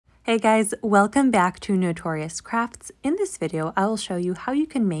Hey guys, welcome back to Notorious Crafts. In this video, I will show you how you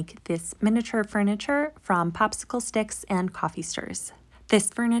can make this miniature furniture from popsicle sticks and coffee stirs. This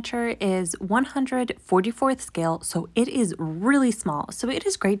furniture is 144th scale, so it is really small. So it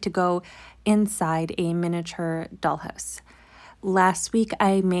is great to go inside a miniature dollhouse. Last week,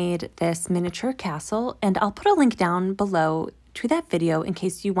 I made this miniature castle, and I'll put a link down below to that video in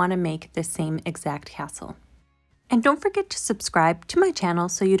case you want to make the same exact castle. And don't forget to subscribe to my channel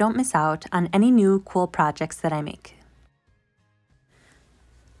so you don't miss out on any new cool projects that I make.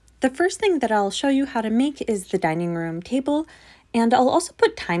 The first thing that I'll show you how to make is the dining room table, and I'll also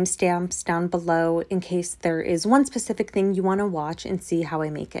put timestamps down below in case there is one specific thing you want to watch and see how I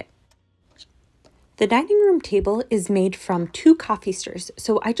make it. The dining room table is made from 2 coffee stirs,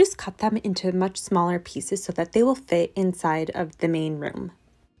 so I just cut them into much smaller pieces so that they will fit inside of the main room.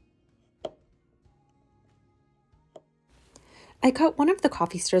 I cut one of the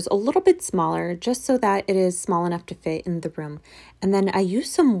coffee stirs a little bit smaller just so that it is small enough to fit in the room. And then I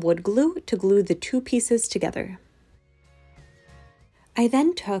used some wood glue to glue the 2 pieces together. I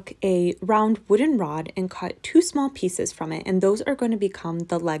then took a round wooden rod and cut 2 small pieces from it, and those are going to become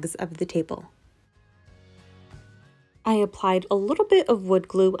the legs of the table. I applied a little bit of wood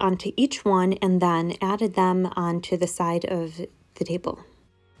glue onto each one and then added them onto the side of the table.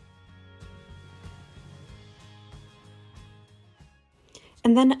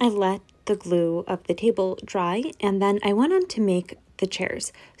 And then I let the glue of the table dry, and then I went on to make the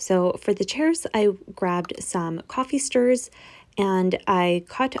chairs. So for the chairs, I grabbed some coffee stirs and I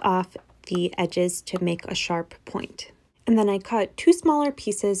cut off the edges to make a sharp point. And then I cut 2 smaller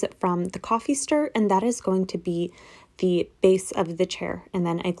pieces from the coffee stir, and that is going to be the base of the chair. And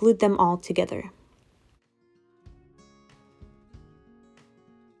then I glued them all together.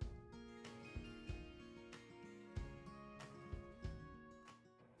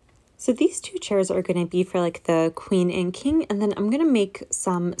 So these 2 chairs are going to be for like the queen and king, and then I'm going to make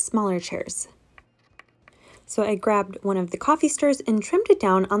some smaller chairs. So I grabbed one of the coffee stirs and trimmed it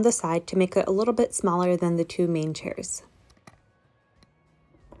down on the side to make it a little bit smaller than the 2 main chairs.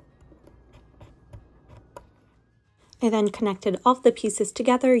 I then connected all of the pieces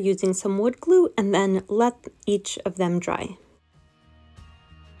together using some wood glue and then let each of them dry.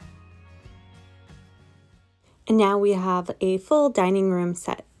 And now we have a full dining room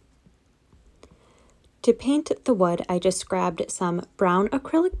set. To paint the wood, I just grabbed some brown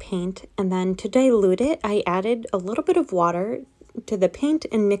acrylic paint, and then to dilute it, I added a little bit of water to the paint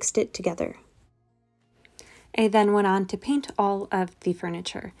and mixed it together. I then went on to paint all of the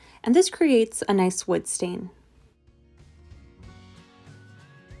furniture, and this creates a nice wood stain.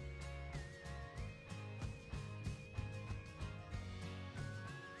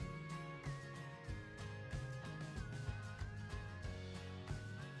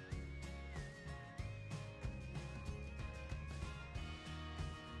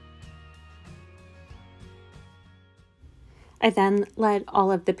 I then let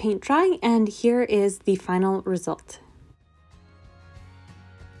all of the paint dry, and here is the final result.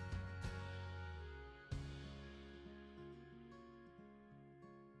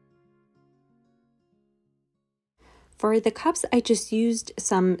 For the cups, I just used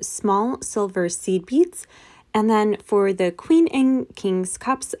some small silver seed beads, and then for the queen and king's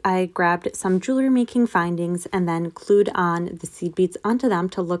cups, I grabbed some jewelry making findings and then glued on the seed beads onto them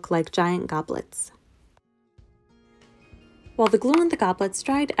to look like giant goblets. While the glue on the goblets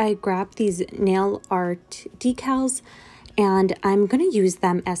dried, I grabbed these nail art decals, and I'm going to use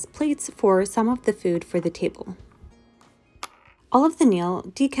them as plates for some of the food for the table. All of the nail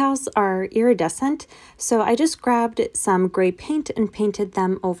decals are iridescent, so I just grabbed some gray paint and painted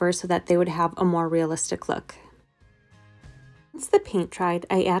them over so that they would have a more realistic look. Once the paint dried,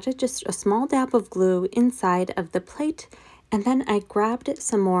 I added just a small dab of glue inside of the plate, and then I grabbed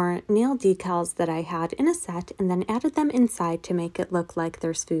some more nail decals that I had in a set and then added them inside to make it look like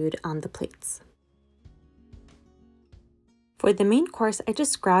there's food on the plates. For the main course, I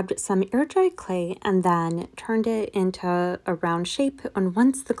just grabbed some air-dried clay and then turned it into a round shape. And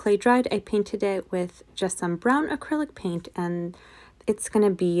once the clay dried, I painted it with just some brown acrylic paint, and it's going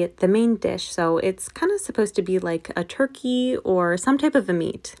to be the main dish. So it's kind of supposed to be like a turkey or some type of a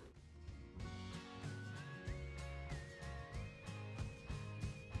meat.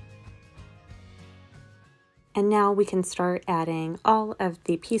 And now we can start adding all of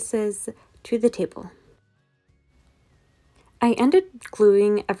the pieces to the table. I ended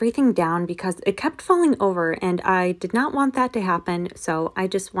gluing everything down because it kept falling over, and I did not want that to happen, so I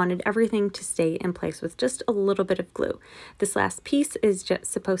just wanted everything to stay in place with just a little bit of glue. This last piece is just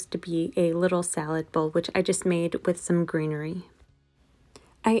supposed to be a little salad bowl, which I just made with some greenery.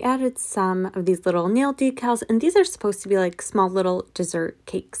 I added some of these little nail decals, and these are supposed to be like small little dessert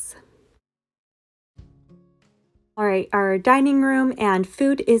cakes. All right, our dining room and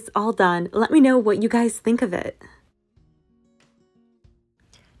food is all done. Let me know what you guys think of it.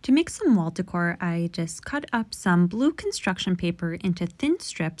 To make some wall decor, I just cut up some blue construction paper into thin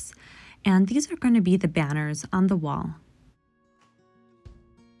strips, and these are going to be the banners on the wall.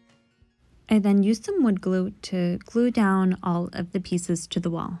 I then used some wood glue to glue down all of the pieces to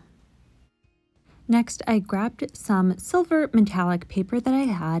the wall. Next, I grabbed some silver metallic paper that I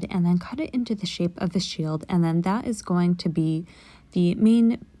had and then cut it into the shape of a shield, and then that is going to be the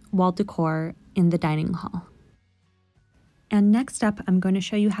main wall decor in the dining hall. And next up, I'm going to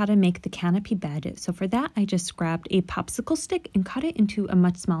show you how to make the canopy bed. So for that, I just grabbed a popsicle stick and cut it into a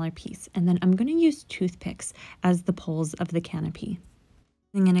much smaller piece. And then I'm going to use toothpicks as the poles of the canopy.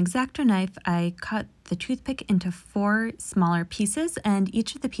 Using an X-Acto knife, I cut the toothpick into 4 smaller pieces, and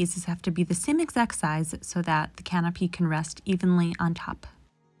each of the pieces have to be the same exact size so that the canopy can rest evenly on top.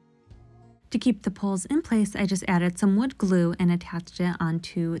 To keep the poles in place, I just added some wood glue and attached it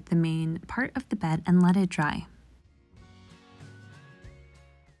onto the main part of the bed and let it dry.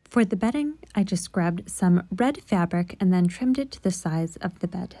 For the bedding, I just grabbed some red fabric and then trimmed it to the size of the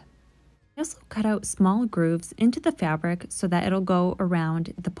bed. I also cut out small grooves into the fabric so that it'll go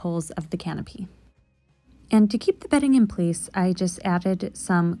around the poles of the canopy. And to keep the bedding in place, I just added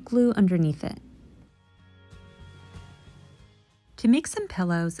some glue underneath it. To make some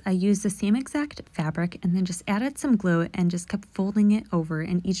pillows, I used the same exact fabric and then just added some glue and just kept folding it over,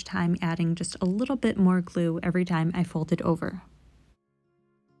 and each time adding just a little bit more glue every time I folded over.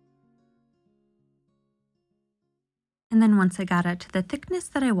 And then once I got it to the thickness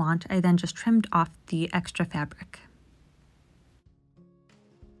that I want, I then just trimmed off the extra fabric.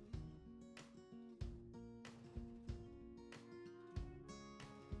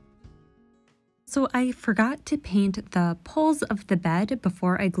 So I forgot to paint the poles of the bed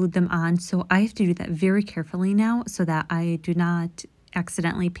before I glued them on, so I have to do that very carefully now so that I do not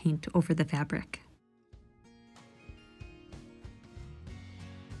accidentally paint over the fabric.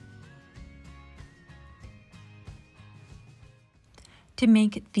 To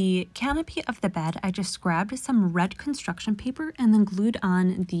make the canopy of the bed, I just grabbed some red construction paper and then glued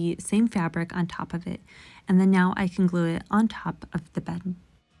on the same fabric on top of it. And then now I can glue it on top of the bed.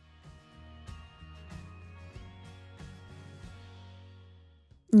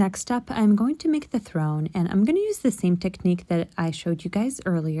 Next up, I'm going to make the throne, and I'm going to use the same technique that I showed you guys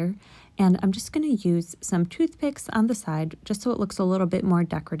earlier. And I'm just going to use some toothpicks on the side just so it looks a little bit more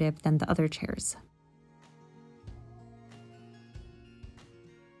decorative than the other chairs.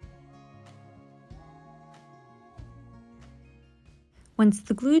 Once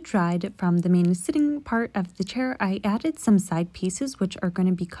the glue dried from the main sitting part of the chair, I added some side pieces which are going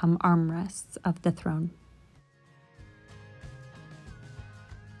to become armrests of the throne.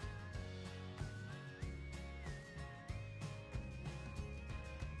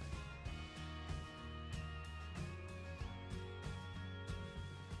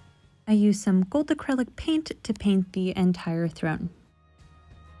 I used some gold acrylic paint to paint the entire throne.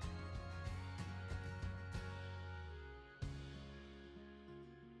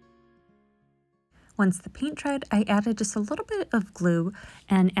 Once the paint dried, I added just a little bit of glue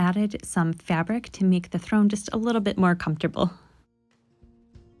and added some fabric to make the throne just a little bit more comfortable.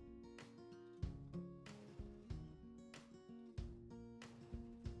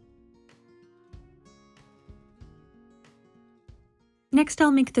 Next, I'll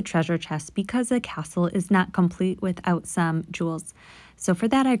make the treasure chest because a castle is not complete without some jewels. So for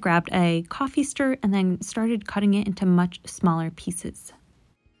that, I grabbed a coffee stir and then started cutting it into much smaller pieces.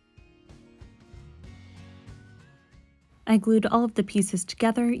 I glued all of the pieces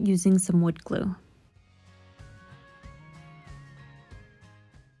together using some wood glue.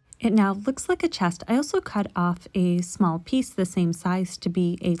 It now looks like a chest. I also cut off a small piece the same size to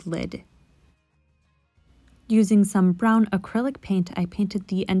be a lid. Using some brown acrylic paint, I painted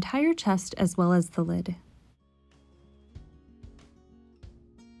the entire chest as well as the lid.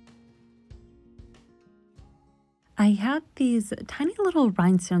 I had these tiny little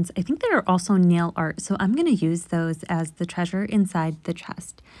rhinestones. I think they're also nail art, so I'm going to use those as the treasure inside the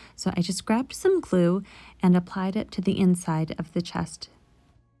chest. So I just grabbed some glue and applied it to the inside of the chest.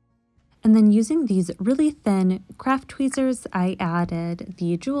 And then using these really thin craft tweezers, I added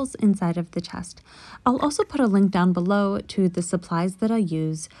the jewels inside of the chest. I'll also put a link down below to the supplies that I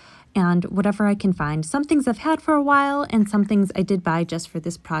use and whatever I can find. Some things I've had for a while and some things I did buy just for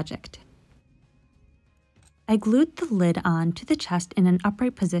this project. I glued the lid on to the chest in an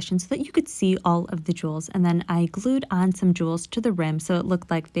upright position so that you could see all of the jewels, and then I glued on some jewels to the rim so it looked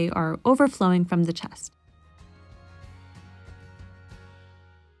like they are overflowing from the chest.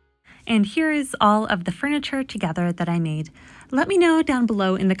 And here is all of the furniture together that I made. Let me know down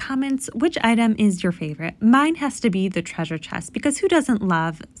below in the comments which item is your favorite. Mine has to be the treasure chest because who doesn't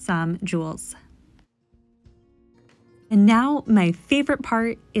love some jewels? And now my favorite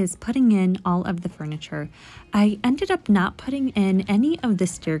part is putting in all of the furniture. I ended up not putting in any of the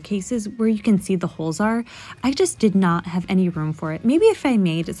staircases where you can see the holes are. I just did not have any room for it. Maybe if I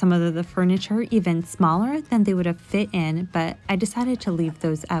made some of the furniture even smaller, then they would have fit in, but I decided to leave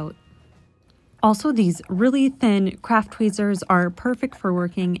those out. Also, these really thin craft tweezers are perfect for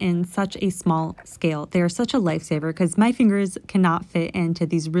working in such a small scale. They are such a lifesaver because my fingers cannot fit into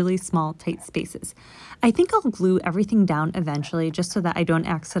these really small, tight spaces. I think I'll glue everything down eventually just so that I don't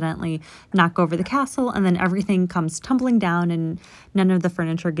accidentally knock over the castle and then everything comes tumbling down and none of the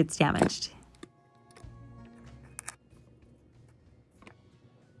furniture gets damaged.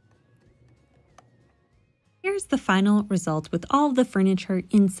 Here's the final result with all of the furniture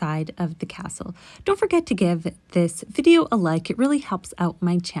inside of the castle. Don't forget to give this video a like. It really helps out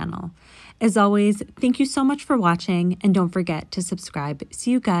my channel. As always, thank you so much for watching and don't forget to subscribe. See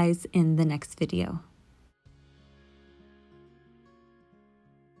you guys in the next video.